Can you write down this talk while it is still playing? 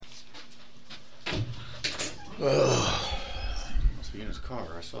Must be in his car.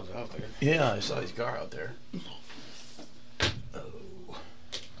 I saw it out there. Yeah, I saw his car out there. Oh.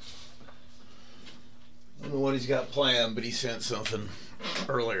 I don't know what he's got planned, but he sent something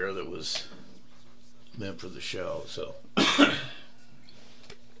earlier that was meant for the show. So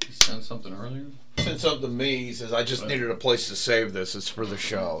He sent something earlier? he sent something to me. He says, I just needed a place to save this. It's for the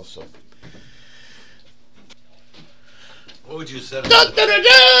show. So What would you say?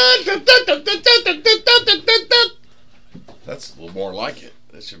 That's a little more like it.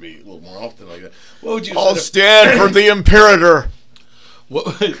 That should be a little more often like that. What would you I'll say? stand for the Imperator.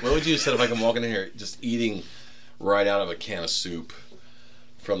 What would you say if I come walking in here just eating right out of a can of soup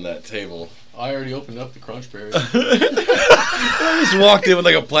from that table? I already opened up the Crunch Berries. I just walked in with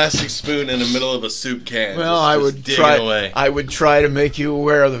like a plastic spoon in the middle of a soup can. Well, just, I just would digging try. away. I would try to make you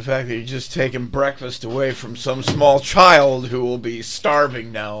aware of the fact that you're just taking breakfast away from some small child who will be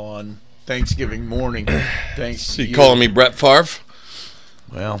starving now on Thanksgiving morning. Thanks. So you calling me Brett Favre?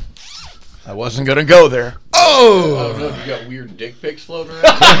 Well, I wasn't gonna go there. Oh no, you got weird dick pics floating around?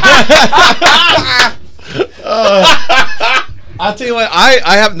 I'll tell you what,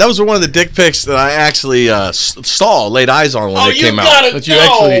 I have. Those were one of the dick pics that I actually laid eyes on when they came out. That you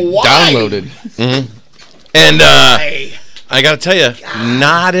actually downloaded. Mm-hmm. And I got to tell you,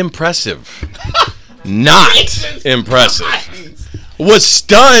 not impressive. Not impressive. Was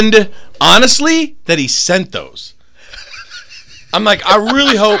stunned, honestly, that he sent those. I'm like, I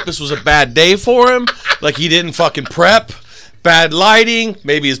really hope this was a bad day for him. Like he didn't fucking prep. Bad lighting.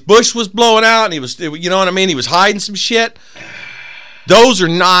 Maybe his bush was blowing out and he was, you know what I mean? He was hiding some shit. Those are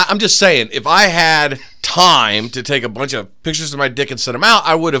not, I'm just saying, if I had time to take a bunch of pictures of my dick and send them out,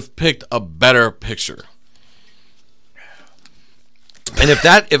 I would have picked a better picture. And if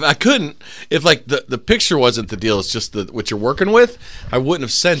I couldn't, if like the picture wasn't the deal, it's just what you're working with, I wouldn't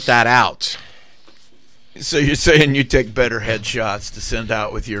have sent that out. So you're saying you take better headshots to send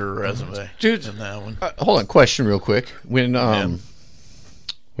out with your resume, Dude, than that one? Hold on, question real quick. When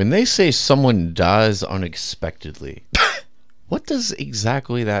they say someone dies unexpectedly, what does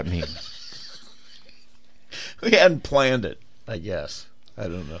exactly that mean? We hadn't planned it, I guess. I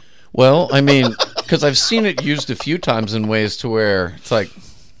don't know. Well, I mean, because I've seen it used a few times in ways to where it's like,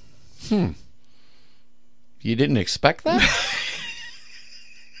 you didn't expect that?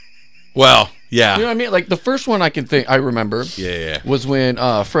 Well, yeah. You know what I mean? Like the first one I remember was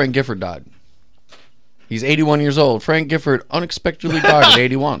when Frank Gifford died. He's 81 years old. Frank Gifford unexpectedly died at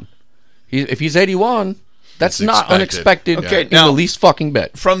 81. If he's 81, that's not expected. unexpected Okay, in now- the least fucking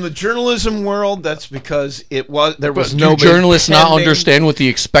bit. From the journalism world, that's because there was Do no journalists not understand what the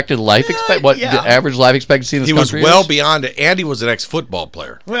expected life what yeah. the average life expectancy in this He was country well is? beyond it. And he was an ex-football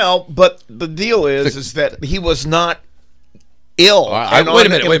player. Well, but the deal is that he was not ill. Wait a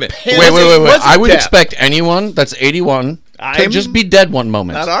minute. Wait. Wasn't I would dead. expect anyone that's 81 to I'm just be dead one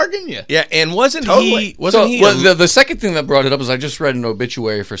moment. Not arguing you. Yeah, and wasn't Totally. he? Wasn't he? The second thing that brought it up is I just read an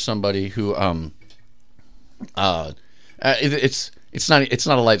obituary for somebody who it's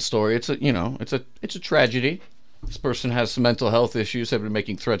not a light story. It's a tragedy. This person has some mental health issues, have been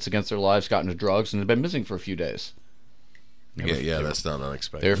making threats against their lives, gotten into drugs, and have been missing for a few days. that's not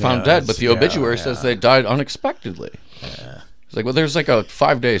unexpected. They were found dead, but the obituary says they died unexpectedly. Yeah. It's like, well, there's like a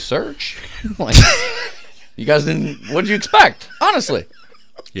 5-day search. Like, you guys didn't. What did you expect? Honestly,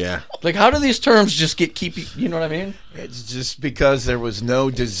 Yeah. like, how do these terms just keep? You know what I mean? It's just because there was no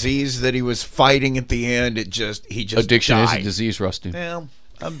disease that he was fighting at the end. He just Addiction is a died. disease, Rusty. Well,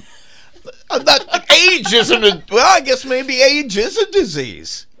 I'm not, age isn't a. Well, I guess maybe age is a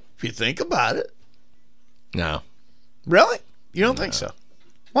disease if you think about it. No. Really? You don't think so?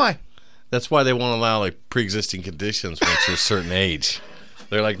 Why? That's why they won't allow like pre-existing conditions once you're a certain age.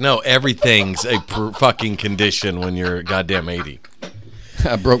 They're like, no, everything's a fucking condition when you're goddamn 80.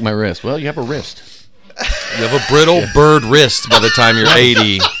 I broke my wrist. Well, you have a wrist. You have a brittle bird wrist by the time you're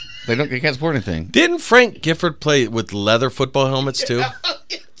 80. They can't support anything. Didn't Frank Gifford play with leather football helmets too?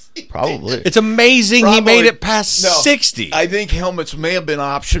 Probably. It's amazing he made it past 60. I think helmets may have been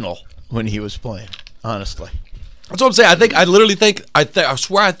optional when he was playing. Honestly, That's what I'm saying. I literally think I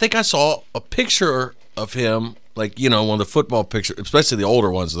swear I saw a picture of him, like, one of the football pictures, especially the older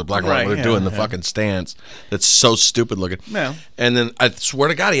ones, the black and white, Right, where they're doing the fucking stance. That's so stupid looking. Yeah. And then I swear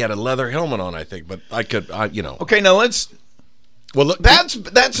to God, he had a leather helmet on. I think, but Okay, now let's. Well, look,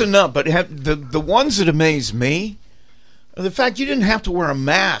 That's enough. But the ones that amaze me are the fact you didn't have to wear a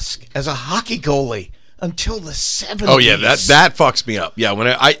mask as a hockey goalie until the 70s. Oh yeah, that fucks me up. Yeah, when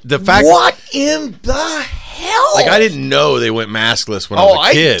the fact what in the hell? like I didn't know they went maskless when I was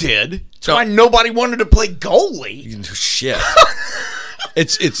a kid. I did. That's why nobody wanted to play goalie. Shit.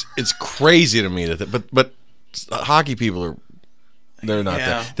 It's crazy to me but hockey people are. They're not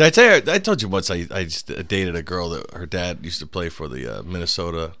that. Did I tell you? I told you once. I just dated a girl that her dad used to play for the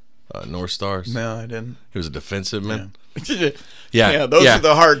Minnesota North Stars. No, I didn't. He was a defensive man. Yeah, those are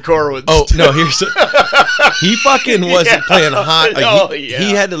the hardcore ones. Oh no, he fucking wasn't playing hockey.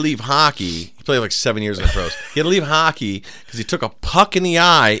 He had to leave hockey. He played like 7 years in the pros. He had to leave hockey because he took a puck in the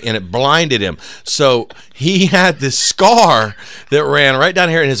eye and it blinded him. So he had this scar that ran right down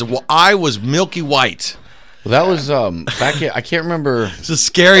here, and his eye was milky white. Well, that was back. I can't remember. He's the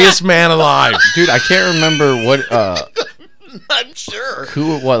scariest man alive, dude. I can't remember what. I'm sure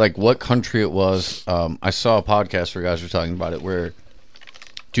who it was, like what country it was. I saw a podcast where guys were talking about it, where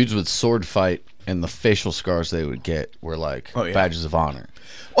dudes would sword fight, and the facial scars they would get were like badges of honor.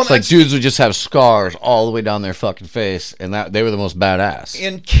 Well, it's like dudes would just have scars all the way down their fucking face, and that they were the most badass.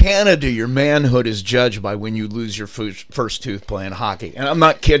 In Canada, your manhood is judged by when you lose your first tooth playing hockey. And I'm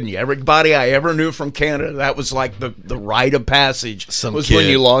not kidding you. Everybody I ever knew from Canada, that was like the rite of passage. When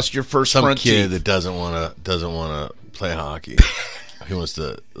you lost your first front teeth. Some kid that doesn't want to play hockey. He wants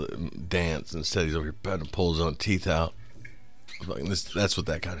to dance. Instead, he's over here trying to pull his own teeth out. That's what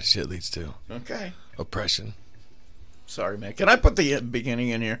that kind of shit leads to. Okay. Oppression. Sorry, man. Can I put the beginning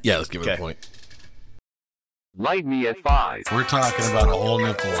in here? Yeah, let's give it a point. Light me at 5. We're talking about a whole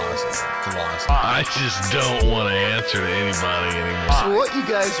new philosophy. I just don't want to answer to anybody anymore. So what you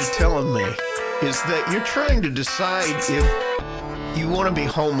guys are telling me is that you're trying to decide if you want to be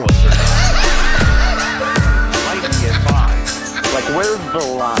homeless or not. Light me at 5. Like, where's the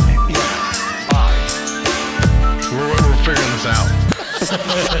line? 5. We're figuring this out.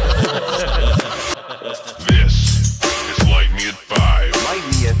 This is Light Me at 5. Light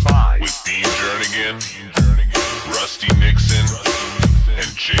me at 5. With Dean Jernigan, Rusty Nixon, and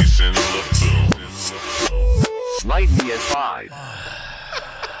Jason LaFoon. Light me at 5.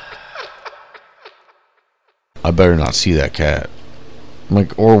 I better not see that cat. I'm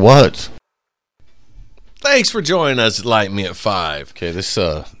like, or what? Thanks for joining us at Light Me at 5. Okay, this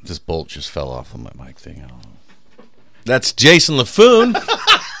bolt just fell off of my mic thing. I don't know. That's Jason LaFoon.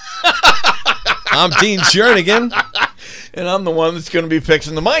 I'm Dean Jernigan. And I'm the one that's going to be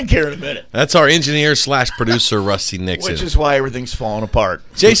fixing the mic here in a minute. That's our engineer / producer, Rusty Nixon. Which is why everything's falling apart.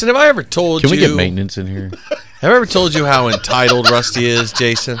 Jason, have I ever told you... Can we get maintenance in here? Have I ever told you how entitled Rusty is,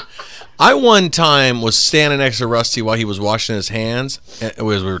 Jason? I one time was standing next to Rusty while he was washing his hands as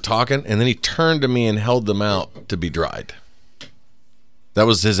we were talking, and then he turned to me and held them out to be dried. That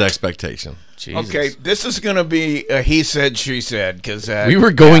was his expectation. Jesus. Okay, this is going to be a he said, she said, because we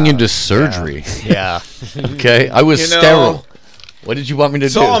were going into surgery. Yeah. Okay, I was sterile. What did you want me to do?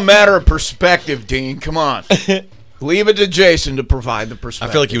 It's all a matter of perspective, Dean. Come on. Leave it to Jason to provide the perspective.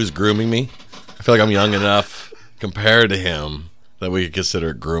 I feel like he was grooming me. I feel like I'm young enough compared to him that we could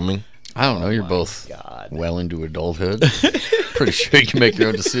consider it grooming. I don't know. You're both well into adulthood. Pretty sure you can make your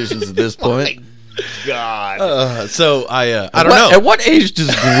own decisions at this point. God. So I don't know. At what age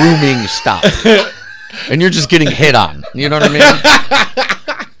does grooming stop? And you're just getting hit on. You know what I mean?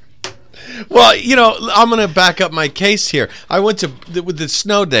 Well, I'm going to back up my case here. I went to with the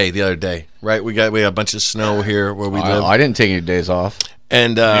snow day the other day, right? We had a bunch of snow here where we live. I didn't take any days off.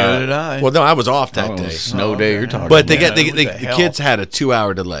 And neither did I. Well, no, I was off that day. Snow day you're talking about. But the kids had a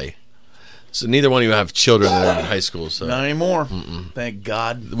 2-hour delay. So neither one of you have children that are in high school. So not anymore. Thank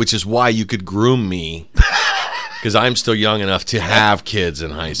God. Which is why you could groom me, because I'm still young enough to have kids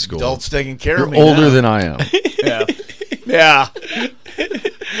in high school. Adults taking care of me. You're older than I am. Yeah.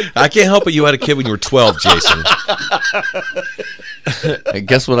 I can't help it. You had a kid when you were 12, Jason. And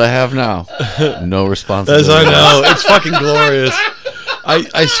guess what I have now? No responsibility. As I know, it's fucking glorious.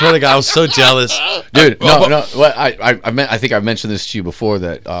 I swear to God, I was so jealous, dude. No. What I think I mentioned this to you before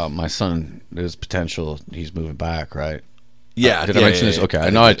that my son, there's potential he's moving back, right? Yeah. Did I mention this? Okay,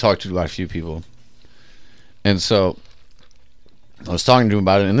 I know I talked to a few people, and so I was talking to him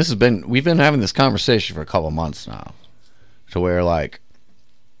about it, and we've been having this conversation for a couple months now, to where like,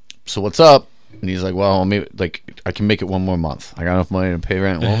 so what's up? And he's like, well, maybe I can make it one more month. I got enough money to pay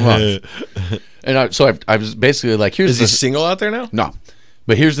rent one more month. And I was basically like, here's. Is he single out there now? No.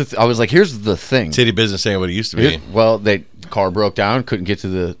 But here's I was like, here's the thing. City business ain't what it used to be. The car broke down, couldn't get to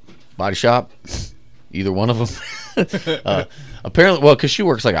the body shop, either one of them. Apparently, because she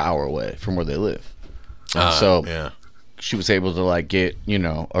works like an hour away from where they live. So she was able to get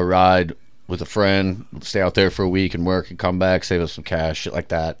a ride with a friend, stay out there for a week and work and come back, save us some cash, shit like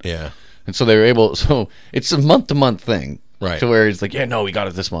that. Yeah. And so they were able. So it's a month-to-month thing, right? To where he's like, yeah, no, we got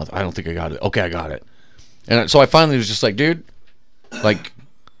it this month. I don't think I got it. Okay, I got it. And so I finally was just like, dude.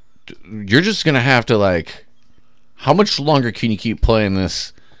 You're just gonna have to how much longer can you keep playing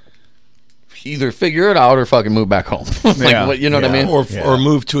this either figure it out or fucking move back home. You know what I mean? Or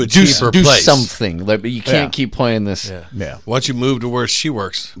move to a cheaper do place. something. Like, you can't keep playing this. Yeah. Why don't you move to where she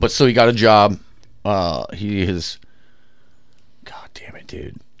works? But so he got a job. He is. God damn it,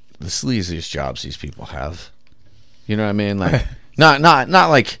 dude! The sleaziest jobs these people have. You know what I mean? Like, not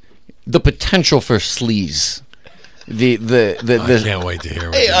like the potential for sleaze. I can't wait to hear.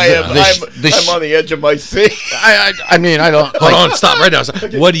 I'm on the edge of my seat. I mean, I don't. Hold on, stop right now.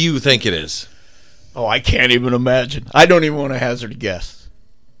 What do you think it is? Oh, I can't even imagine. I don't even want to hazard a guess.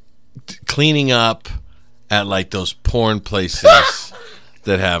 Cleaning up at like those porn places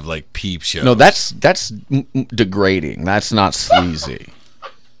that have like peep shows. No, that's degrading. That's not sleazy.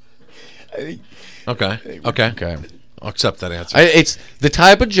 Okay. I'll accept that answer. It's the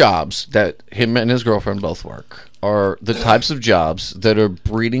type of jobs that him and his girlfriend both work are the types of jobs that are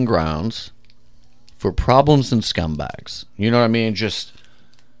breeding grounds for problems and scumbags. You know what I mean? Just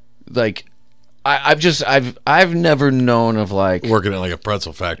like I've never known of like working at like a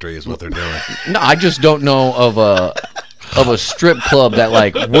pretzel factory is what they're doing. No, I just don't know of a strip club that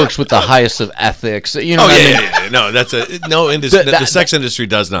like works with the highest of ethics. You know what I mean? Yeah. No, that's the sex industry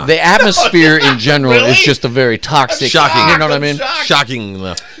does not. The atmosphere in general is just a very toxic. Shocking. You know what I mean?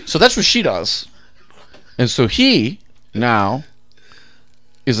 Shocking. So that's what she does. And so he now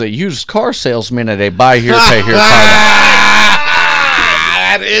is a used car salesman at a buy here, pay here car lot.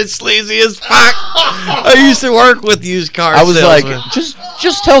 That is sleazy as fuck. I used to work with used car I was salesmen. like,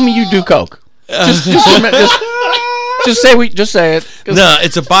 just tell me you do coke. Just say it. No,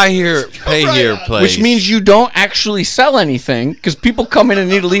 it's a buy here, pay here place. Which means you don't actually sell anything because people come in and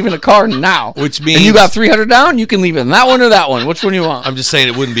need to leave in a car now. Which means and you got $300 down, you can leave it in that one or that one. Which one you want? I'm just saying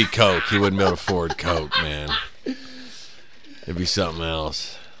it wouldn't be coke. He wouldn't be able to afford coke, man. It'd be something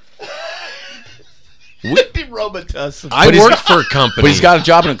else. I worked for a company. But he's got a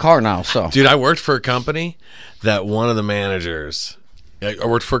job in a car now, so. Dude, I worked for a company that one of the managers. I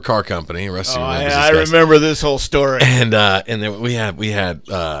worked for a car company. I remember this whole story. And then we had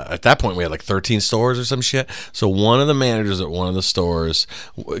at that point we had like 13 stores or some shit. So one of the managers at one of the stores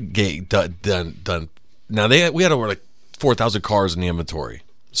done. Now we had over like 4,000 cars in the inventory.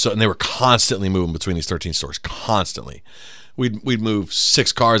 So and they were constantly moving between these 13 stores, constantly. We'd move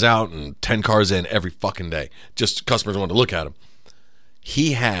 6 cars out and 10 cars in every fucking day. Just customers wanted to look at them.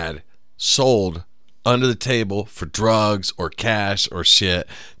 He had sold under the table for drugs or cash or shit,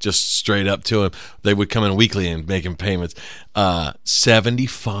 just straight up to him. They would come in weekly and make him payments.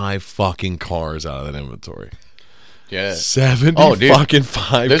 75 fucking cars out of that inventory. Yeah. 75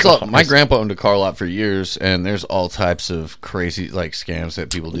 cars. My grandpa owned a car lot for years, and there's all types of crazy like scams that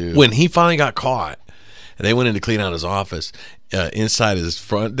people do. When he finally got caught, and they went in to clean out his office, inside his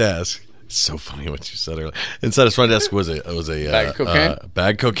front desk. It's so funny what you said earlier. Inside his front desk was a bag of cocaine.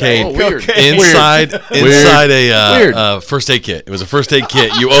 Bag of cocaine. Oh, weird. Inside a first aid kit. It was a first aid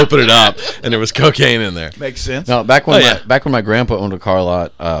kit. You open it up, and there was cocaine in there. Makes sense. No, back when my grandpa owned a car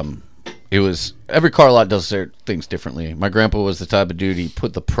lot, it was every car lot does their things differently. My grandpa was the type of dude, he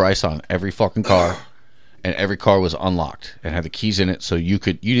put the price on every fucking car. And every car was unlocked and had the keys in it, so you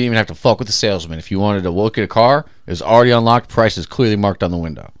didn't even have to fuck with the salesman. If you wanted to look at a car, it was already unlocked. Price is clearly marked on the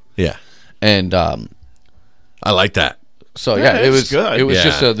window. Yeah, and I like that. So it was good. It was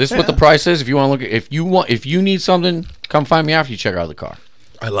just this is what the price is. If you want to look, if you need something, come find me after you check out the car.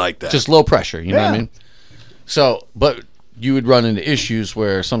 I like that. Just low pressure. You know what I mean? So, but you would run into issues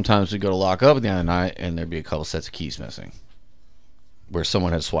where sometimes we'd go to lock up at the end of the night, and there'd be a couple sets of keys missing, where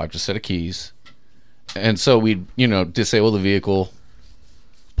someone had swiped a set of keys. And so we'd, disable the vehicle,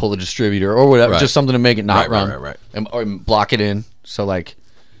 pull the distributor or whatever, just something to make it not run, or block it in. So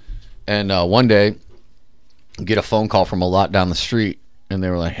and one day, get a phone call from a lot down the street, and they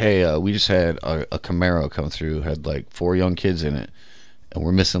were like, "Hey, we just had a Camaro come through, had like 4 young kids in it, and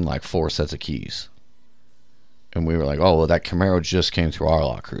we're missing like 4 sets of keys." And we were like, "Oh, well, that Camaro just came through our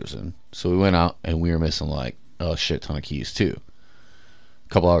lot cruising." So we went out, and we were missing like a shit ton of keys too.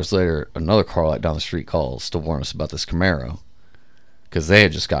 A couple hours later, another car lot down the street calls to warn us about this Camaro because they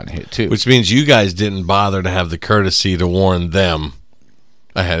had just gotten hit too. Which means you guys didn't bother to have the courtesy to warn them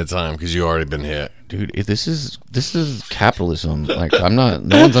ahead of time because you already been hit. Dude, this is capitalism. Like no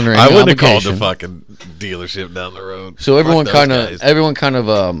one's under any I wouldn't obligation. have called the fucking dealership down the road. So everyone kind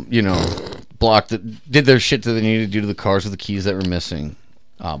of did their shit that they needed to do to the cars with the keys that were missing.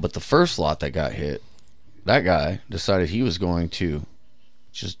 But the first lot that got hit, that guy decided he was going to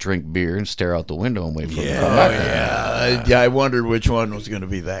just drink beer and stare out the window and wait for him to come back. I wondered which one was going to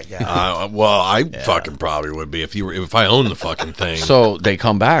be that guy. I fucking probably would be if I owned the fucking thing. So they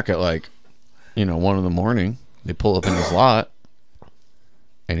come back at 1 in the morning. They pull up in his lot,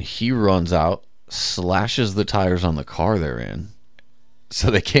 and he runs out, slashes the tires on the car they're in,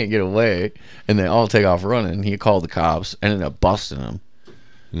 so they can't get away, and they all take off running. He called the cops, ended up busting them.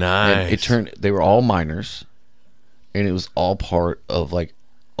 Nice. And they were all minors, and it was all part of like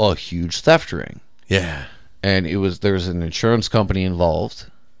a huge theft ring. Yeah. And there was an insurance company involved,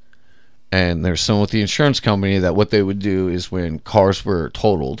 and there's someone with the insurance company that what they would do is when cars were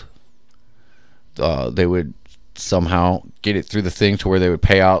totaled, they would somehow get it through the thing to where they would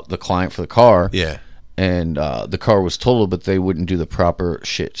pay out the client for the car. Yeah. And the car was totaled, but they wouldn't do the proper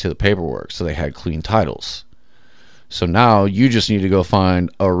shit to the paperwork, so they had clean titles. So now you just need to go find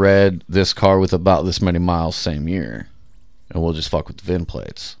this car with about this many miles same year, and we'll just fuck with the VIN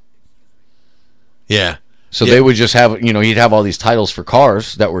plates. Yeah. So they would just have, he'd have all these titles for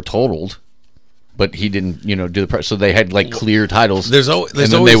cars that were totaled, but he didn't, do the so they had like clear titles. There's always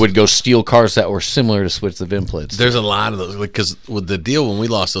they would go steal cars that were similar to switch the VIN plates. There's a lot of those, because with the deal when we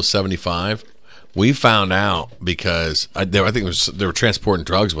lost those 75, we found out because I think they were transporting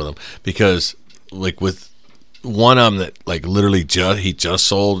drugs with them, because like with one of them that like literally he just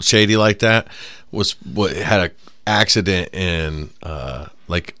sold shady like that had a accident in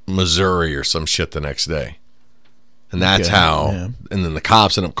like Missouri or some shit the next day. And that's and then the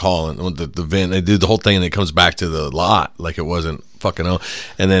cops end up calling the VIN. They do the whole thing, and it comes back to the lot like it wasn't fucking.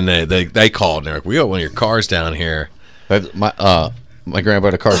 And then they called, and they're like, "We got one of your cars down here." My grandpa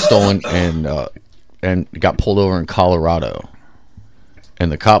had a car stolen and got pulled over in Colorado.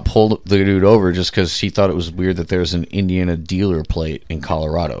 And the cop pulled the dude over just because he thought it was weird that there's an Indiana dealer plate in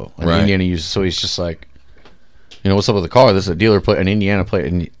Colorado. And Indiana so he's just like, what's up with the car? This is a dealer plate, an Indiana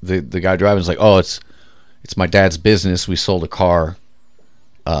plate. And the guy driving is like, oh, it's my dad's business. We sold a car.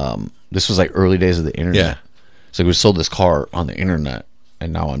 This was like early days of the internet. Yeah. So we sold this car on the internet,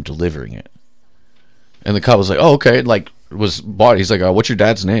 and now I'm delivering it. And the cop was like, oh, okay. Like, was bought. He's like, what's your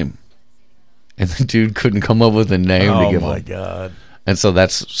dad's name? And the dude couldn't come up with a name to give him. Oh, my God. And so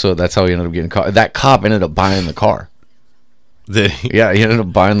that's how he ended up getting caught. That cop ended up buying the car. Yeah, he ended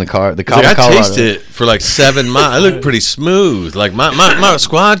up buying the car. The cop, I tasted it for like 7 miles. It looked pretty smooth. Like my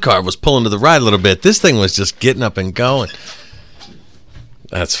squad car was pulling to the right a little bit. This thing was just getting up and going.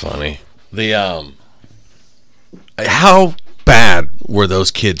 That's funny. How bad were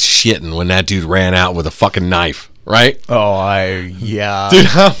those kids shitting when that dude ran out with a fucking knife? Right? Oh, dude,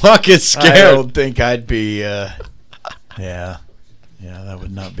 I'm fucking scared. I don't think I'd be. Yeah, that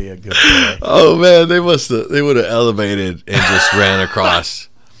would not be a good play. Oh man, they would have elevated and just ran across.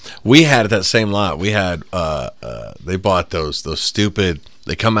 We had that same lot. We had they bought those stupid.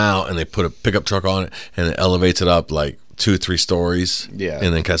 They come out and they put a pickup truck on it, and it elevates it up like 2 or 3 stories. Yeah,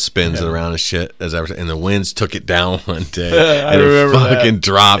 and then kind of spins it around and shit. And the winds took it down one day, and it fucking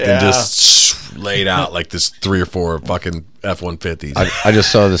dropped and just laid out like this 3 or 4 fucking F-150s. I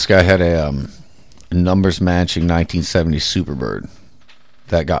just saw this guy had a numbers matching 1970 Superbird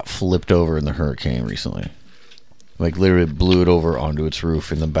that got flipped over in the hurricane recently. Like literally blew it over onto its roof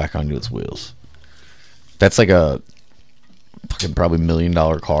and then back onto its wheels. That's like a fucking probably $1 million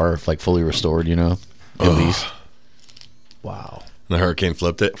car, if like fully restored, at least. Wow. The hurricane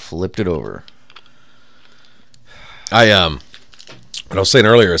flipped it over. What I was saying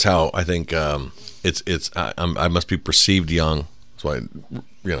earlier is how I think I must be perceived young. That's why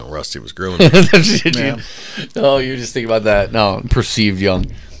Rusty was grooming me. Oh, you're just thinking about that. No, perceived young.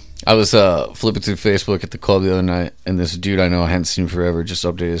 I was flipping through Facebook at the club the other night, and this dude I know I hadn't seen forever just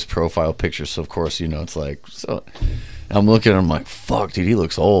updated his profile picture. So of course, it's like so. I'm looking at him like, fuck, dude, he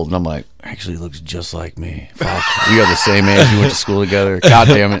looks old, and I'm like, actually, he looks just like me. Fuck, we are the same age. We went to school together. God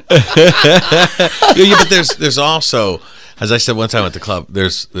damn it. Yeah, but there's also, as I said one time at the club,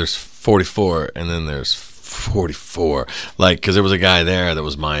 there's 44, and then there's 44, like, because there was a guy there that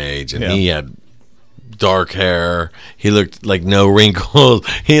was my age, and he had dark hair. He looked like no wrinkles.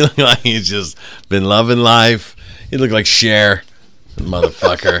 He looked like he's just been loving life. He looked like Cher,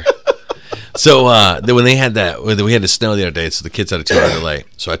 motherfucker. So when we had the snow the other day, so the kids had a 2-hour delay.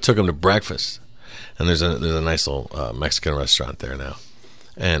 So I took them to breakfast, and there's a nice little Mexican restaurant there now,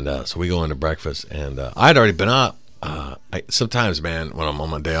 and so we go into breakfast, and I'd already been up. Sometimes, man, when I'm on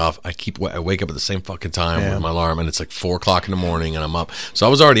my day off, I wake up at the same fucking time with my alarm, and it's like 4:00 in the morning, and I'm up. So I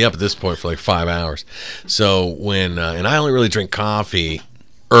was already up at this point for like 5 hours. So when and I only really drink coffee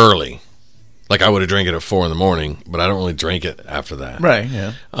early, like I would have drank it at 4 in the morning, but I don't really drink it after that. Right.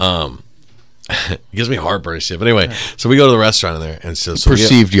 Yeah. It gives me heartburn and shit. But anyway, so we go to the restaurant in there, and so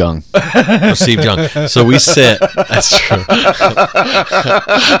perceived young. Perceived young. So we sit. That's true.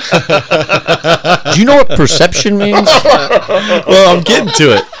 Do you know what perception means? Well, I'm getting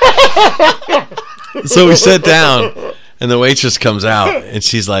to it. So we sit down, And the waitress comes out, and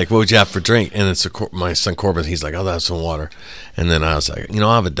she's like, "What would you have for drink?" And it's my son Corbin. He's like, "I'll have some water." And then I was like,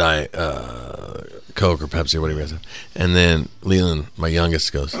 "I'll have a Diet Coke or Pepsi or whatever you guys have." And then Leland, my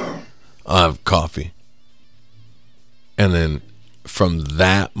youngest, goes, "I'll have coffee." And then from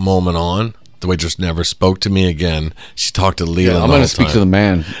that moment on, the waitress never spoke to me again. She talked to Leland. Yeah, I'm going to speak to the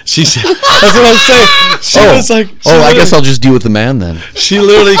man. She said, "That's what I'm saying." She was like, I guess I'll just deal with the man then. She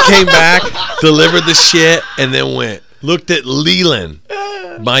literally came back, delivered the shit, and then looked at Leland,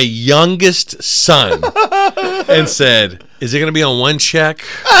 my youngest son, and said, "Is it going to be on one check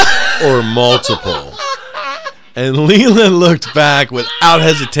or multiple?" And Leland looked back without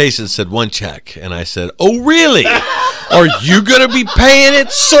hesitation and said, "One check." And I said, "Oh, really? Are you going to be paying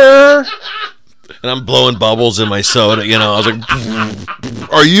it, sir?" And I'm blowing bubbles in my soda. I was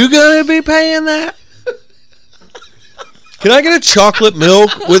like, "Are you going to be paying that? Can I get a chocolate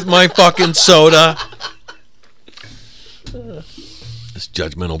milk with my fucking soda?" This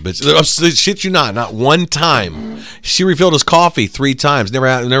judgmental bitch. Shit you not one time. She refilled his coffee 3 times.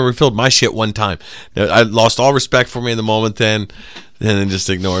 Never refilled my shit one time. I lost all respect for me in the moment then, and then just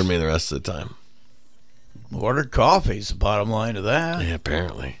ignored me the rest of the time. Ordered coffee's the bottom line to that. Yeah,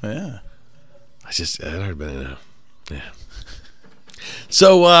 apparently. Yeah. I'd already been in yeah.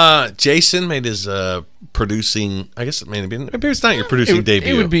 So Jason made his producing. I guess maybe it's not your producing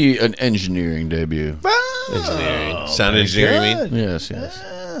debut. It would be an engineering debut. Engineering, sound engineering. You mean? Yes.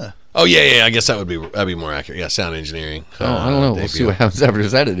 Oh yeah. I guess that'd be more accurate. Yeah, sound engineering. I don't know. We'll see what happens after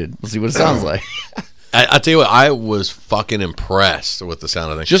it's edited. We'll see what it sounds like. I tell you what, I was fucking impressed with the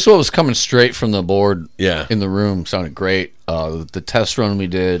sound of things. Just what was coming straight from the board. Yeah. In the room sounded great. The test run we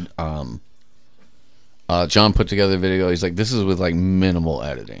did. John put together a video. He's like, "This is with like minimal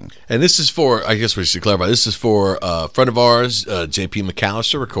editing." And this is for, I guess we should clarify, this is for a friend of ours, JP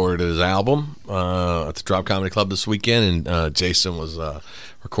McAllister, recorded his album at the Drop Comedy Club this weekend, and Jason was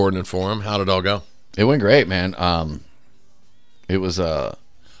recording it for him. How did it all go? It went great, man. It was I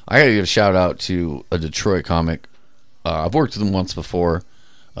gotta give a shout out to a Detroit comic. I've worked with him once before,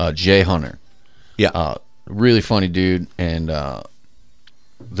 Jay Hunter. Yeah. Really funny dude, and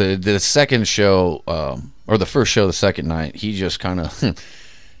the second show, or the first show the second night, he just kind of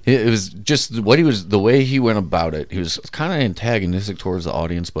it was just the way he went about it. He was kind of antagonistic towards the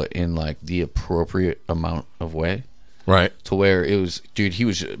audience, but in like the appropriate amount of way, right? To where it was,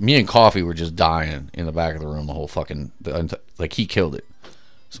 dude, me and Coffee were just dying in the back of the room the whole fucking, like, he killed it.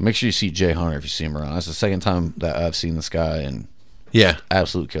 So make sure you see Jay Hunter if you see him around. That's the second time that I've seen this guy, and yeah,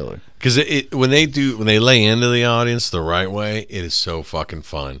 absolute killer. Because when they lay into the audience the right way, it is so fucking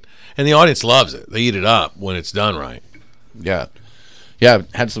fun, and the audience loves it. They eat it up when it's done right. Yeah,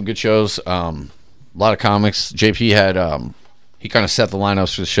 had some good shows. A lot of comics. JP had he kind of set the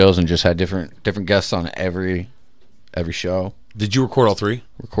lineups for the shows and just had different guests on every show. Did you record all 3?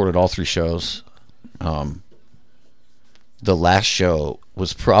 Recorded all 3 shows. The last show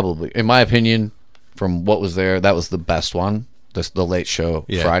was probably, in my opinion, from what was there, that was the best one. The late show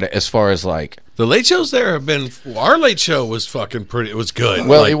Friday, as far as like the late shows there have been. Our late show was fucking pretty. It was good.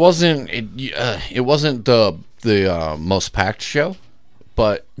 Well, it wasn't the most packed show,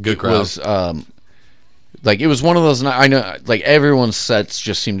 but good crowd. It was like, it was one of those. I know, like, everyone's sets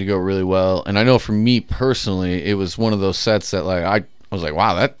just seemed to go really well, and I know for me personally, it was one of those sets that, like, I was like,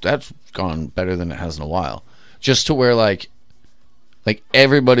 wow, that's gone better than it has in a while. Just to where like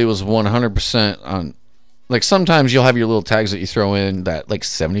everybody was 100% on. Like, sometimes you'll have your little tags that you throw in that, like,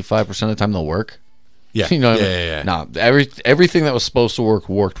 75% of the time they'll work. Yeah. You know, yeah. No, everything that was supposed to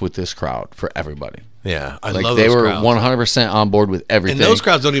worked with this crowd for everybody. Yeah, I like, love they those were crowds. 100% on board with everything. And those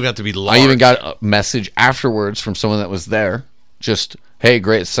crowds don't even have to be large. I even got a message afterwards from someone that was there. Just, "Hey,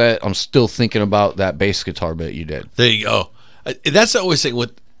 great set. I'm still thinking about that bass guitar bit you did." There you go. That's the always thing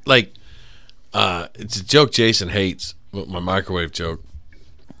with, like, it's a joke Jason hates, my microwave joke.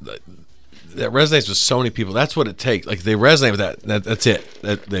 That resonates with so many people. That's what it takes. Like, they resonate with that. That's it.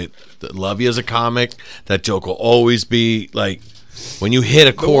 They love you as a comic. That joke will always be like, when you hit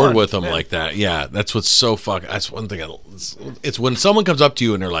a chord with them like that. Yeah, that's what's so fucking. That's one thing. It's when someone comes up to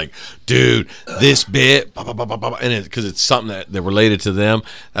you and they're like, "Dude, this bit," and because it's something that related to them.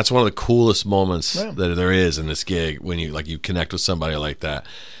 That's one of the coolest moments that there is in this gig, when you connect with somebody like that.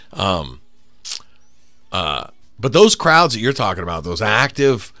 But those crowds that you're talking about, those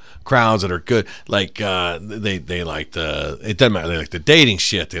active crowds that are good, like they like it doesn't matter, they like the dating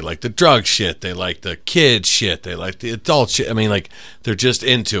shit, they like the drug shit, they like the kid shit, they like the adult shit. I mean, like, they're just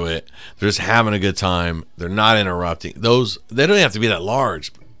into it, they're just having a good time, they're not interrupting. Those, they don't have to be that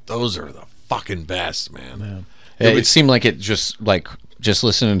large, but those are the fucking best, man. It seemed like it just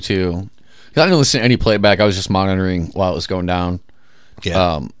listening to, I didn't listen to any playback. I was just monitoring while it was going down.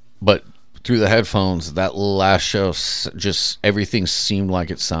 Yeah. But through the headphones, that last show, just everything seemed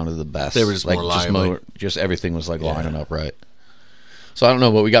like it sounded the best. They were just more lively. Just everything was like lining up right. So I don't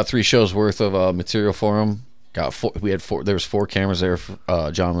know, but we got 3 shows worth of material for him. Got 4. We had 4. There was 4 cameras there.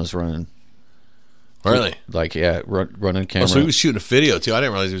 John was running. Really? Like running camera. Oh, so he was shooting a video too. I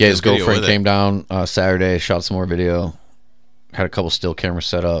didn't realize he was his girlfriend came down Saturday, shot some more video. Had a couple still cameras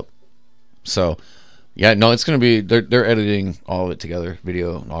set up. So, yeah, no, it's gonna be. They're editing all of it together,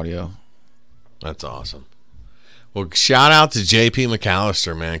 video and audio. That's awesome. Well, shout out to JP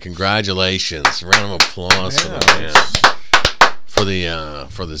McAllister, man! Congratulations! Round of applause for the man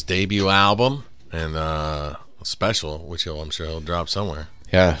for this debut album and a special, which I'm sure he'll drop somewhere.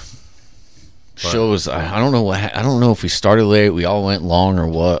 Yeah. Show was I don't know if we started late, we all went long or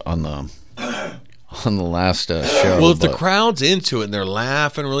what on the last show. Well, if the crowd's into it and they're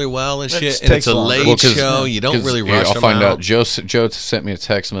laughing really well and shit, and it's a late show, you don't really rush them. I'll find out. Joe sent me a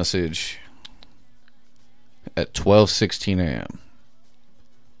text message at 12:16 a.m.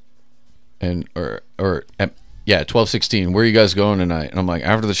 and or at 12:16. Where are you guys going tonight? And I'm like,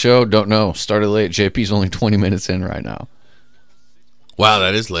 after the show, don't know. Started late. JP's only 20 minutes in right now. Wow,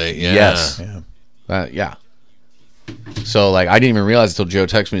 that is late. Yeah. Yes. Yeah. So like, I didn't even realize until Joe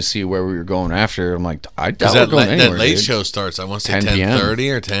texted me to see where we were going after. I'm like, I doubt we're going anywhere. That late dude. show starts. I want to say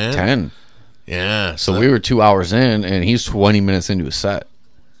 10:30 or 10. 10. Yeah. So we were 2 hours in, and he's 20 minutes into a set.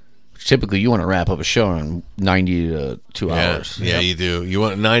 Typically, you want to wrap up a show in 90 to 2 hours. Yeah, you do. You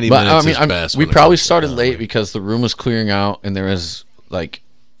want 90 minutes is best. We probably started late because the room was clearing out, and there was like,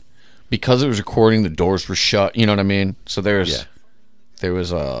 because it was recording, the doors were shut. You know what I mean? So there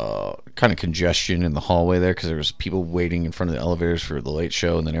was a kind of congestion in the hallway there because there was people waiting in front of the elevators for the late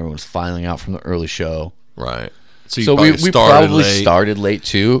show, and then everyone was filing out from the early show. Right. So we probably started late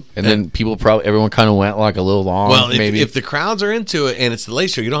too, and then everyone kind of went like a little long. Well, maybe if the crowds are into it and it's the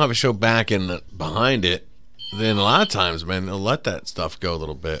late show, you don't have a show back and behind it. Then a lot of times, man, they'll let that stuff go a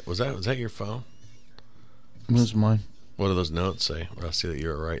little bit. Was that your phone? It was mine. What do those notes say, Rusty, that you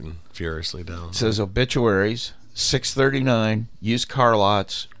were writing furiously down? It says obituaries, 639, used car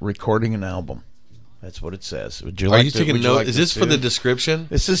lots, recording an album. That's what it says. Would you Are like you taking notes? Is this for the description?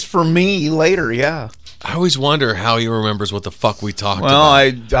 This is for me later, yeah. I always wonder how he remembers what the fuck we talked about. Well,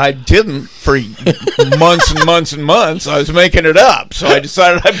 I didn't for months and months and months. I was making it up, so I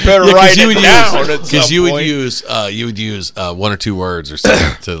decided I better write it down. Because you would use 1 or 2 words or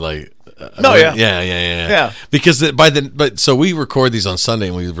something to like. Yeah. Because so we record these on Sunday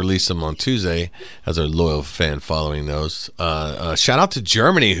and we release them on Tuesday as our loyal fan following those. Shout out to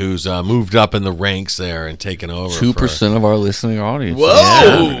Germany, who's moved up in the ranks there and taken over. 2% of our listening audience.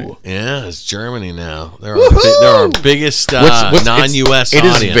 Whoa! Yeah, it's Germany now. They're our biggest non-US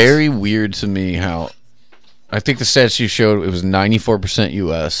audience. It is very weird to me how I think the stats you showed, it was 94%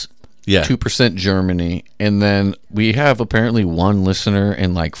 US. Yeah. 2% Germany, and then we have apparently one listener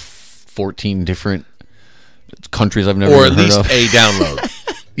in like 14 different countries I've never heard of. Or at least a download.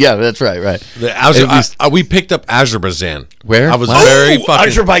 Yeah, that's right. We picked up Azerbaijan. Where? I was very fucking...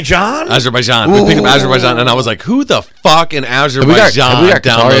 Azerbaijan? We picked up Azerbaijan, and I was like, who the fuck in Azerbaijan have we got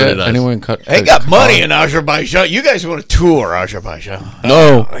downloaded us? Anyone they got money in Azerbaijan. You guys want to tour Azerbaijan?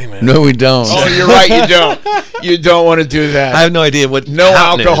 No, we don't. Oh, you're right, you don't. You don't want to do that. I have no idea what... No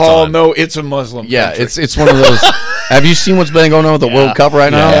alcohol, no, it's a Muslim country. It's one of those... Have you seen what's been going on with the World Cup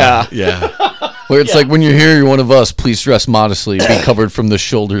right now? Yeah. Where it's like, when you're here, you're one of us. Please dress modestly. Be covered from the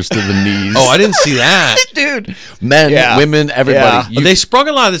shoulders to the knees. Oh, I didn't see that. Dude. Men, women, everybody. Yeah. They sprung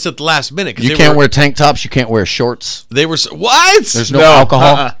a lot of this at the last minute. You can't wear tank tops. You can't wear shorts. They were... What? There's no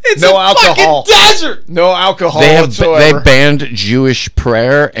alcohol. It's no a alcohol. fucking desert. No alcohol whatsoever. They banned Jewish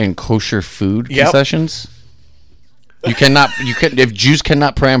prayer and kosher food concessions. You cannot. If Jews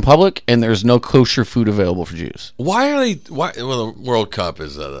cannot pray in public, and there's no kosher food available for Jews. Why are they? Well, the World Cup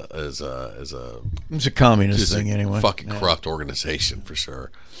is it's a communist thing anyway. Fucking corrupt organization for sure.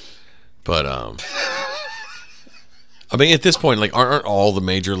 But I mean, at this point, like, aren't all the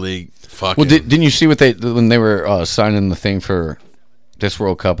major league fucking? Well, didn't you see when they were signing the thing for this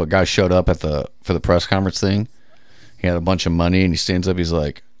World Cup? A guy showed up for the press conference thing. He had a bunch of money, and he stands up. He's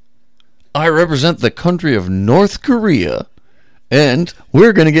like, I represent the country of North Korea, and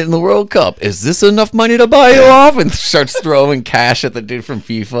we're going to get in the World Cup. Is this enough money to buy you off? And starts throwing cash at the dude from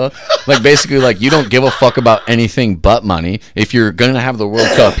FIFA. Like, basically, like, you don't give a fuck about anything but money. If you're going to have the World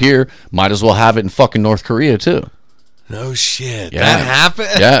Cup here, might as well have it in fucking North Korea, too. No shit. Yeah. That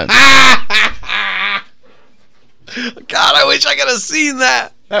happened? Yeah. God, I wish I could have seen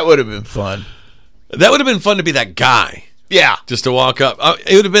that. That would have been fun. That would have been fun to be that guy. Yeah. Just to walk up.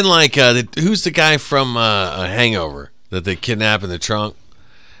 It would have been like, who's the guy from Hangover that they kidnap in the trunk?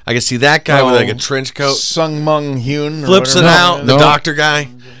 I can see that guy with like a trench coat. Sung Mung Hyun. Flips it out, the doctor guy.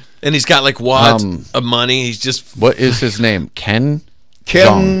 And he's got like wads of money. He's just... What is his name? Ken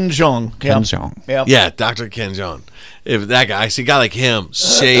Jeong. Ken Jeong. Yep. Yeah, Dr. Ken Jeong. If that guy, I see a guy like him,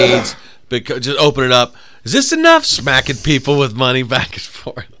 shades, just open it up. Is this enough? Smacking people with money back and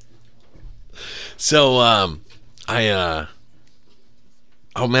forth. So, oh man,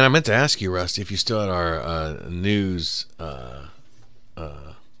 I meant to ask you, Rusty, if you still had our news.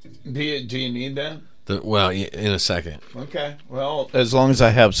 Do you need that? In a second. Okay. Well, as long as I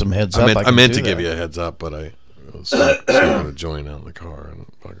have some heads up, I meant to give you a heads up, but I was going to join out in the car and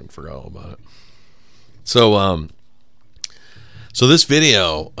fucking forgot all about it. So, so this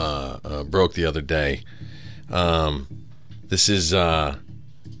video broke the other day. This is a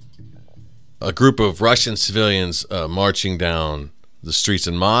group of Russian civilians marching down the streets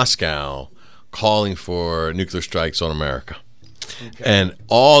in Moscow, calling for nuclear strikes on America. Okay. And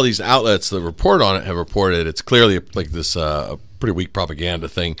all these outlets that report on it have reported it's clearly like this pretty weak propaganda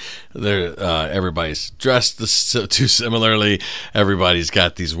thing. Everybody's dressed too similarly. Everybody's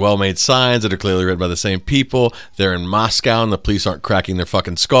got these well-made signs that are clearly written by the same people. They're in Moscow and the police aren't cracking their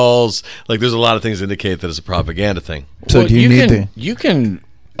fucking skulls. Like, there's a lot of things that indicate that it's a propaganda thing. So well, you can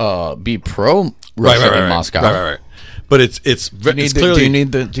be pro Russia in Moscow. Right. But it's clearly. Do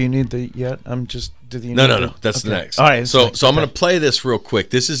you need the yet? I'm just. No. That's the next. All right. So I'm going to play this real quick.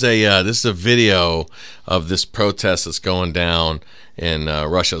 This is a video of this protest that's going down in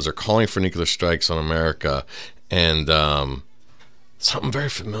Russia. They're calling for nuclear strikes on America, and something very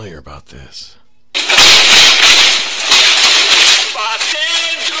familiar about this.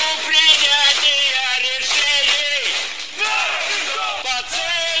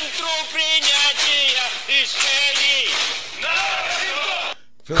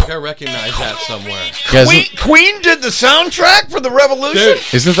 I feel like I recognize that somewhere. Queen did the soundtrack for the Revolution?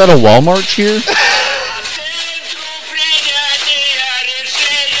 Dude. Isn't that a Walmart cheer?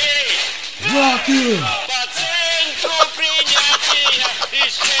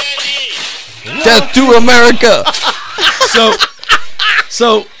 Death to America!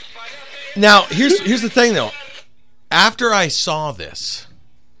 So now here's the thing though. After I saw this,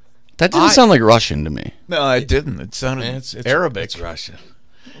 that didn't sound like Russian to me. No, it didn't. It sounded it's Arabic. It's Russian.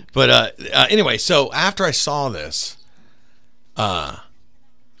 But anyway, so after I saw this,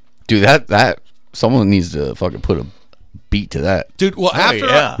 dude, that someone needs to fucking put a beat to that, dude. Well,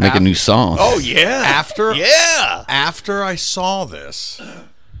 make a new song. Oh yeah. After I saw this,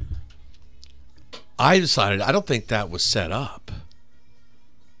 I decided I don't think that was set up.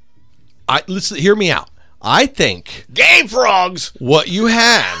 Listen, hear me out. I think gay frogs. What you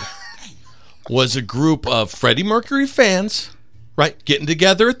had was a group of Freddie Mercury fans. Right, getting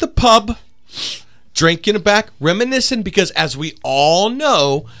together at the pub, drinking it back, reminiscing, because as we all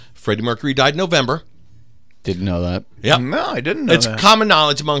know, Freddie Mercury died in November. Didn't know that. Yeah, no, I didn't know that. It's common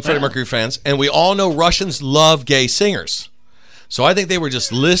knowledge among Freddie Mercury fans, and we all know Russians love gay singers. So I think they were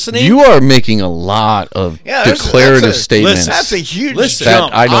just listening. You are making a lot of declarative statements. That's a huge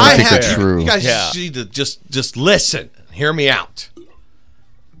jump. That I don't think are true. You guys need to just listen. Hear me out.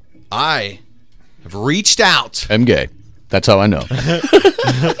 I have reached out. I'm gay. That's how I know.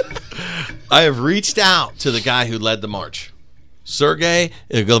 I have reached out to the guy who led the march, Sergei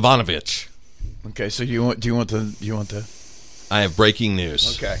Ivanovich. Okay, so do you want the? I have breaking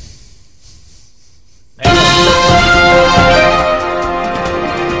news. Okay.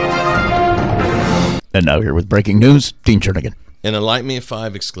 And now here with breaking news, Dean Jernigan. An Enlighten Me at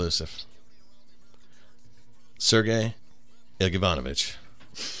 5 exclusive. Sergei Ivanovich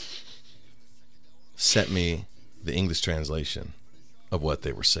sent me the English translation of what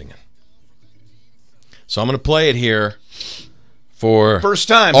they were singing. So I'm going to play it here for first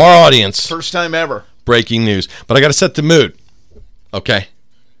time our audience. First time ever. Breaking news. But I got to set the mood. Okay.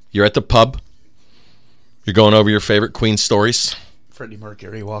 You're at the pub. You're going over your favorite Queen stories. Freddie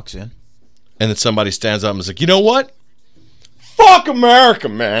Mercury walks in. And then somebody stands up and is like, you know what? Fuck America,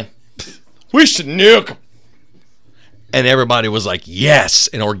 man. We should nuke them. And everybody was like, yes.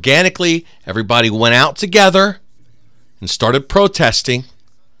 And organically, everybody went out together and started protesting,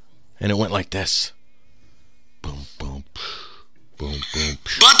 and it went like this. Boom, boom, boom, boom.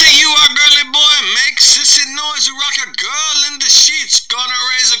 But you are girly boy, make sissy noise, rock a girl in the sheets. Gonna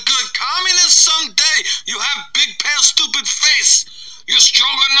raise a good communist someday. You have big, pale, stupid face. Your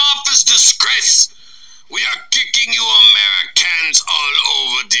stroganoff is disgrace. We are kicking you Americans all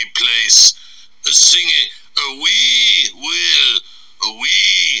over the place. Singing, we will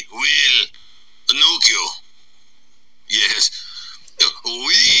nuke you. Yes. We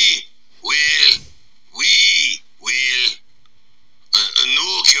will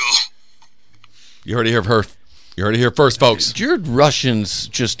nuke you. You heard it here first. You heard it here first, folks. Your Russians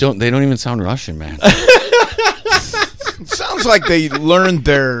just don't even sound Russian, man. Sounds like they learned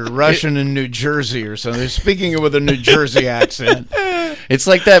their Russian in New Jersey or something. They're speaking with a New Jersey accent. It's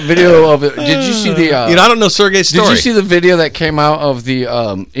like that video of it. Did you see the? I don't know Sergei's story. Did you see the video that came out of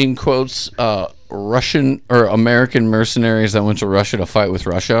the in quotes Russian or American mercenaries that went to Russia to fight with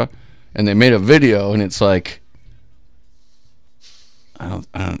Russia, and they made a video, and it's like, I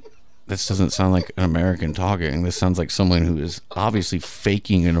don't. This doesn't sound like an American talking. This sounds like someone who is obviously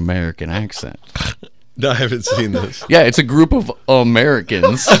faking an American accent. No, I haven't seen this. Yeah, it's a group of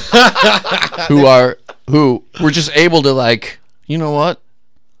Americans who were just able to, like, you know what?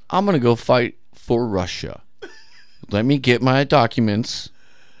 I'm going to go fight for Russia. Let me get my documents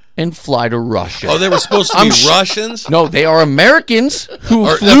and fly to Russia. Oh, they were supposed to be Russians? No, they are Americans who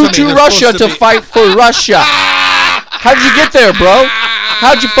Or- flew that's what I mean, to they're Russia supposed to to be- fight for Russia. How'd you get there, bro?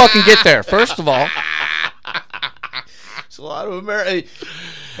 How'd you fucking get there? First of all, It's a lot of American.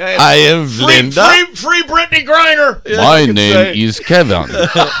 I am Linda. Free Brittany Griner. my name is Kevin.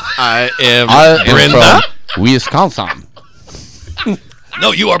 I am Brenda. From Wisconsin.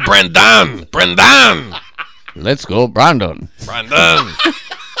 No, you are Brendan. Brendan. Let's go, Brandon. Brendan.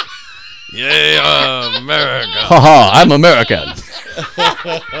 Yeah, America. Haha, I'm American.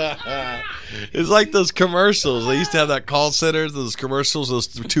 It's like those commercials. They used to have that call center, those commercials, those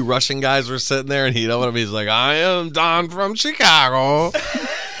two Russian guys were sitting there, and he's like, I am Don from Chicago.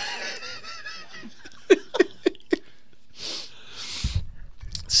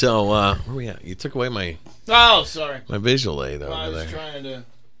 So, where we at? You took away my Sorry. visual aid over I was there.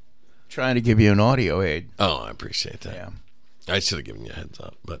 trying to give you an audio aid. Oh, I appreciate that. Yeah. I should have given you a heads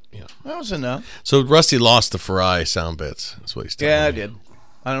up, but, That was enough. So, Rusty lost the Farai sound bits. That's what he's telling Yeah, me. I did.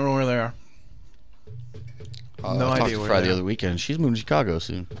 I don't know where they are. No I talked idea to where Fry they the are. other weekend. She's moving to Chicago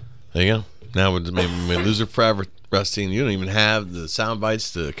soon. There you go. Now we'll maybe we lose her forever, Rusty, and you don't even have the sound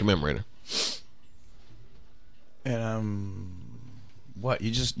bites to commemorate her. And what?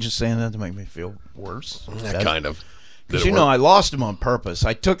 You just saying that to make me feel worse? Yeah, kind of. Because I lost him on purpose.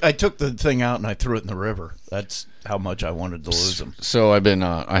 I took the thing out and I threw it in the river. That's how much I wanted to lose him. So I've been.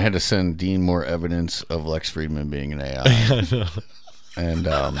 I had to send Dean more evidence of Lex Friedman being an AI. And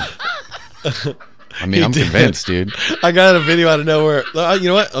I mean, I'm convinced, dude. I got a video out of nowhere. You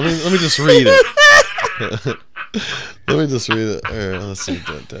know what? Let me just read it. Let me just read it. All right, let's see.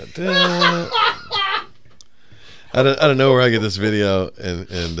 Out of nowhere, I get this video, and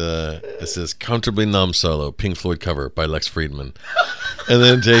it says "Comfortably Numb" solo, Pink Floyd cover by Lex Friedman, and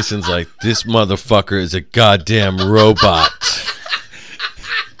then Jason's like, "This motherfucker is a goddamn robot."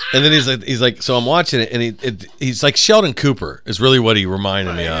 And then he's like, so I'm watching it, and he's like Sheldon Cooper is really what he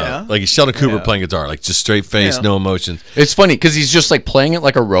reminded me of. Yeah. Like he's Sheldon Cooper playing guitar, like just straight face, no emotions. It's funny because he's just like playing it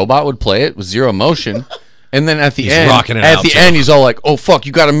like a robot would play it with zero emotion. And then at the He's end, rocking it out, too. he's all like, "Oh fuck,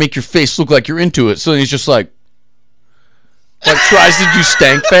 you got to make your face look like you're into it." So then he's just like tries to do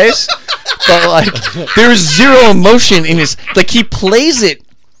stank face, but like there's zero emotion in his. Like he plays it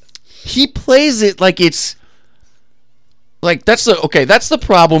like it's like that's the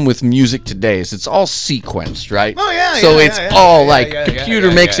problem with music today is it's all sequenced, right? Oh, yeah, so yeah, it's yeah, all yeah, like yeah, computer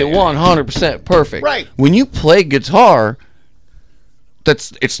yeah, makes yeah, it yeah. 100% perfect. Right. When you play guitar,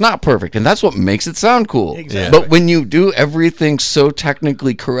 it's not perfect, and that's what makes it sound cool. Exactly. But when you do everything so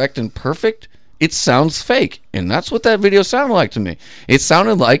technically correct and perfect, it sounds fake, and that's what that video sounded like to me. It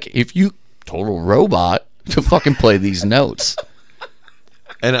sounded like if you total robot to fucking play these notes.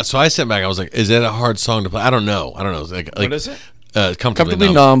 And so I sent back. I was like, "Is that a hard song to play?" I don't know. Like What is it? Comfortably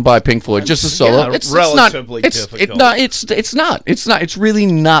Comfortably Numb by Pink Floyd, just a solo. Yeah, it's relatively not, difficult. It's not. It's really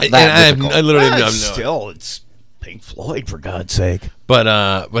not And that difficult. I literally have no. Still, it's Pink Floyd, for God's sake.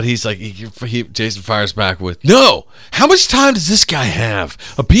 But he's like, Jason fires back with, "No, how much time does this guy have?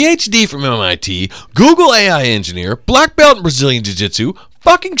 A PhD from MIT, Google AI engineer, black belt in Brazilian Jiu-Jitsu,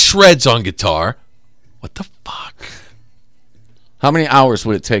 fucking shreds on guitar. What the fuck?" How many hours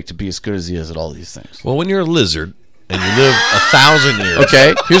would it take to be as good as he is at all these things? Well, when you're a lizard and you live 1,000 years,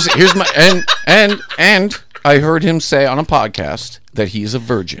 Okay, here's my and I heard him say on a podcast that he's a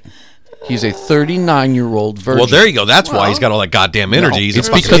virgin. He's a 39-year-old virgin. Well, there you go. That's why he's got all that goddamn energy. He's it's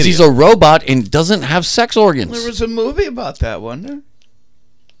a fucking because he's idiot. a robot and doesn't have sex organs. There was a movie about that, wasn't there?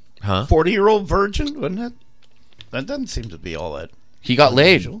 Huh? 40-year-old virgin, wasn't it? That doesn't seem to be all that. He got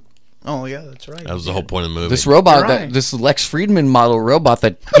laid. unusual. Oh, yeah, that's right. That was the whole point of the movie. This robot, You're right. this Lex Friedman model robot,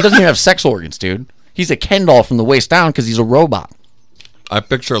 that he doesn't even have sex organs, dude. He's a Ken doll from the waist down because he's a robot.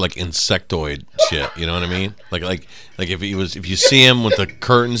 picture like insectoid shit. You know what I mean? Like if you see him with the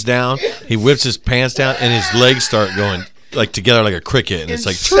curtains down, he whips his pants down and his legs start going like together like a cricket, and it's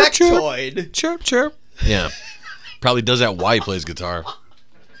like insectoid. Chirp chirp. Yeah, probably does that while he plays guitar.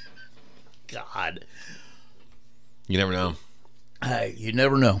 God, you never know. Hey, you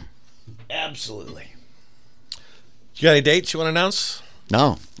never know. Absolutely. You got any dates you want to announce?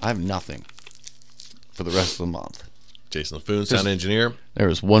 No, I have nothing for the rest of the month. Jason LaFoon, sound engineer. There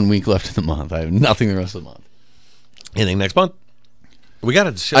is 1 week left in the month. I have nothing the rest of the month. Anything next month? We got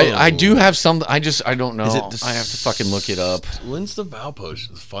to show. I do have something. I don't know. I have to fucking look it up. When's the Valpo,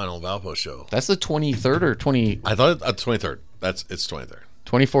 the final Valpo show? That's the 23rd or 20. I thought it's 23rd. It's 23rd.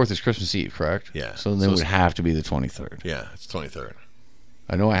 24th is Christmas Eve, correct? Yeah. So then it would have to be the 23rd. Yeah, it's 23rd.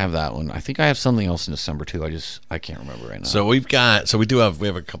 I know I have that one. I think I have something else in December too. I can't remember right now. So we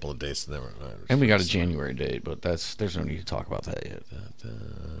have a couple of dates there. And we got a January date, but there's no need to talk about that yet.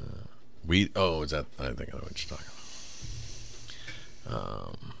 Is that? I think I know what you're talking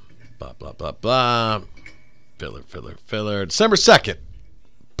about. Blah blah blah blah. Filler. December 2nd,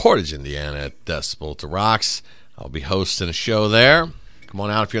 Portage, Indiana, at Decibel to Rocks. I'll be hosting a show there. Come on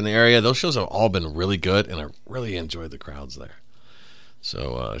out if you're in the area. Those shows have all been really good, and I really enjoyed the crowds there.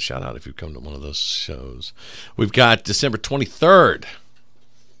 So shout out if you come to one of those shows. We've got December 23rd.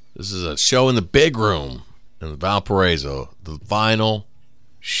 This is a show in the big room in Valparaiso. The final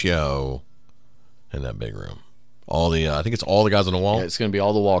show in that big room. I think it's all the guys on the wall. Yeah, it's going to be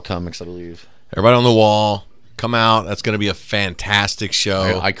all the wall comics, I believe. Everybody on the wall, come out. That's going to be a fantastic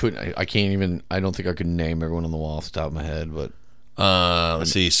show. I don't think I could name everyone on the wall off the top of my head, but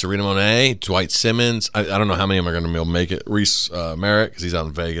let's see, Serena Monet, Dwight Simmons. I don't know how many of them are going to be able to make it. Reese Merritt, because he's out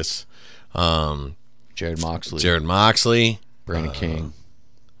in Vegas. Jared Moxley, Brandon King,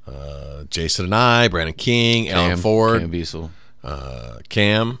 Jason and I, Brandon King, Alan Ford, Cam Beasel,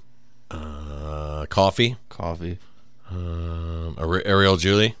 Cam, Coffee, Ariel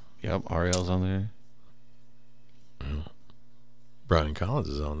Julie. Yep, Ariel's on there. Brian Collins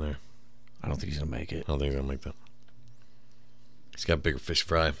is on there. I don't think he's gonna make it. I don't think he's gonna make that. He's got bigger fish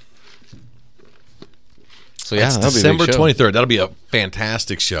fry. So yeah, that's December 23rd. That'll be a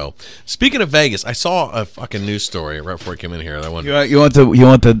fantastic show. Speaking of Vegas, I saw a fucking news story right before I came in here. That one. You want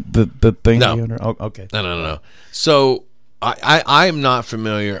the thing? No. Oh, okay. No. So I'm not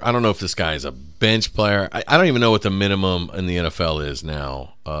familiar. I don't know if this guy is a bench player. I don't even know what the minimum in the NFL is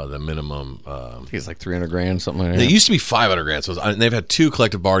now. The minimum. I think it's like $300,000, something like that. It used to be $500,000. So they've had 2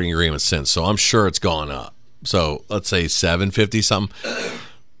 collective bargaining agreements since. So I'm sure it's gone up. So let's say $750 something.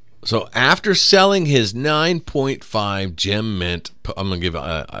 So after selling his 9.5 Gem Mint, I'm going to give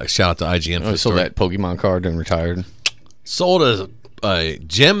a shout out to IGN for the story. Sold that Pokemon card and retired. Sold a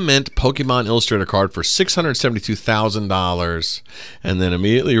Gem Mint Pokemon Illustrator card for $672,000 and then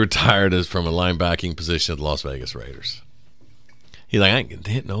immediately retired from a linebacking position at the Las Vegas Raiders. He's like, I ain't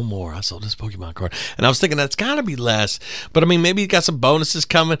getting hit no more. I sold this Pokemon card. And I was thinking that's got to be less. But I mean, maybe you got some bonuses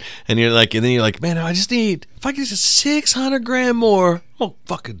coming. And then you're like, man, I just need, if I get just $600,000 more, I'm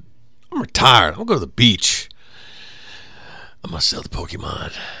retired. I'm going to go to the beach. I'm going to sell the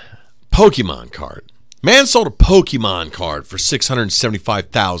Pokemon card. Man sold a Pokemon card for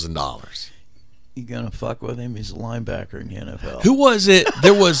 $675,000. You going to fuck with him? He's a linebacker in the NFL. Who was it?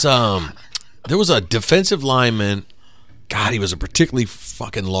 There was a defensive lineman. God, he was a particularly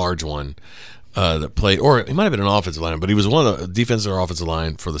fucking large one that played, or he might have been an offensive lineman, but he was one of the defensive or offensive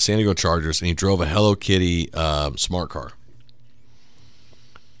line for the San Diego Chargers, and he drove a Hello Kitty smart car.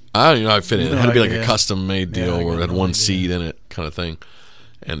 I don't even know how it fit in. It had to be like a custom made deal where it had one seat in it, kind of thing.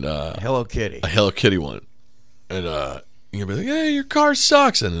 And Hello Kitty, a Hello Kitty one, and you'll be like, "Hey, your car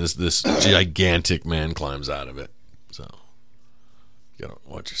sucks," and this gigantic man climbs out of it. So you gotta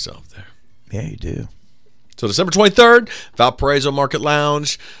watch yourself there. Yeah, you do. So December 23rd, Valparaiso Market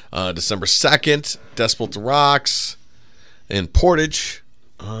Lounge. December 2nd, Decibel to Rocks in Portage.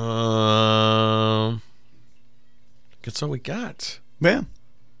 That's all we got. Yeah.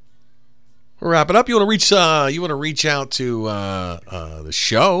 We'll wrap it up. You want to reach out to the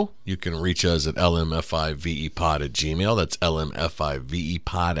show? You can reach us at lmfivepod@gmail. That's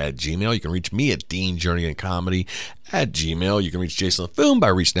lmfivepod@gmail. You can reach me at Dean Jernigan Comedy @gmail. You can reach Jason LaFoon by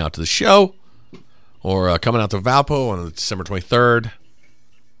reaching out to the show. Or coming out to Valpo on December 23rd.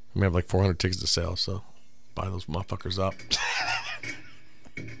 We have like 400 tickets to sell, so buy those motherfuckers up.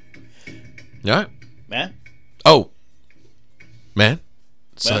 All right. Man. Oh. Man.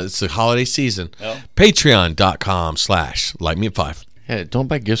 So it's the holiday season. Oh. Patreon.com/LightMeAt5. Yeah, don't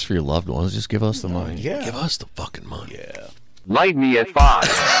buy gifts for your loved ones. Just give us the money. Yeah. Give us the fucking money. Yeah. Light me at 5.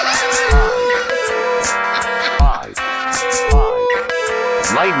 5. 5.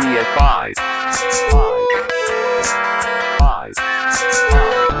 Light me at 5. 5.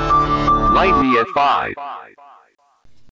 Light me at 5.